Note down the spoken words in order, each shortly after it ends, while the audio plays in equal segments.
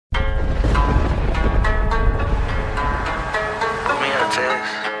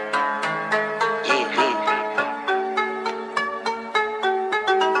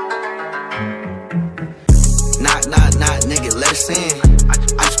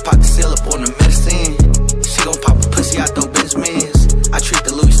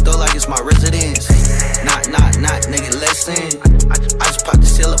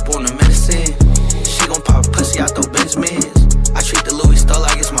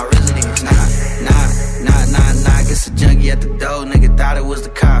at the door, nigga thought it was the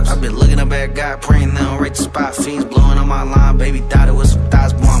cops. I been looking up at God, praying they don't rate the spot. Fiends blowing on my line, baby thought it was some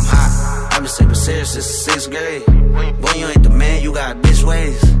thoughts, boy I'm hot. I been sipping serious since the 6th grade. Boy you ain't the man, you got bitch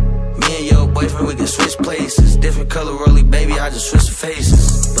ways. Me and your boyfriend, we can switch places. Different color rolly, baby, I just switch the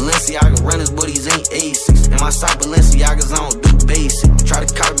faces. Balenciaga runners, but these ain't Asics. And my side Balenciagas, I don't do basic. Try to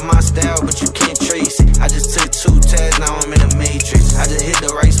copy my style, but you can't trace it. I just took 2 tabs, now I'm in a matrix. I just hit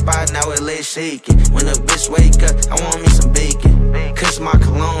the right spot, now it lay shaking. When a bitch wake up, I want me some bacon. Cuss my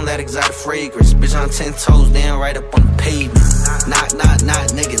cologne, that exotic fragrance. Bitch on 10 toes, down right up on the pavement. Knock, knock,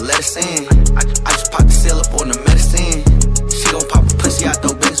 knock, nigga, let us in. I just popped the seal up on the medicine. She gon' pop a pussy out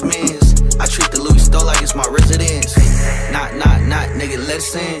those Benjamins. I treat the Louis store like it's my residence. Knock, knock, knock, nigga, let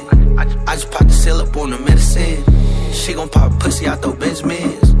us in. I just popped the seal up on the medicine. She gon' pop a pussy out those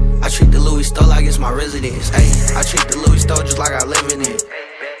Benjamins. I treat the Louis store like it's my residence. Ay, I treat the Louis store just like I live in it.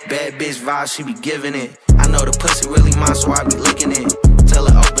 Bad bitch vibe, she be giving it. I know the pussy really mine, so I be licking it. Tell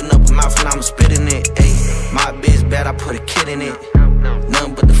her open up her mouth and I'ma spit in it. Ay, my bitch bad, I put a kid in it.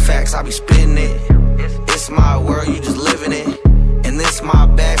 Nothing but the facts, I be spitting it. It's my world, you just living it. And this my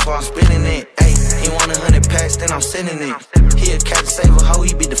bag, so I'm spinning it. Ay, he want 100 packs, then I'm sending it. He a cat to save a hoe,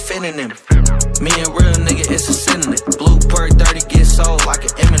 he be defending him. Me and real nigga, it's a synonym. Blue bird 30 get sold like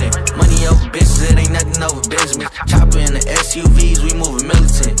an imminent. Money over bitches, it ain't nothing over business. Chopper in the SUVs, we moving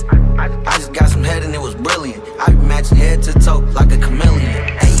militant. I just got some head and it was brilliant. I be matching head to toe like a chameleon.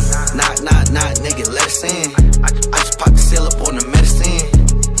 Ay, knock, knock, knock, nigga, let us in. I just popped the seal up on the medicine.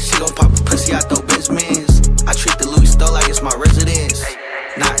 She gon' pop a pussy out those Benjamins. I treat the Louis store like it's my residence.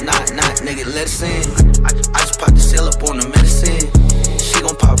 Knock, knock, knock, nigga, let us in. I just popped the seal up on the medicine. She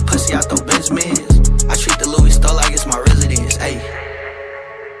gon' pop a pussy out those Benjamins.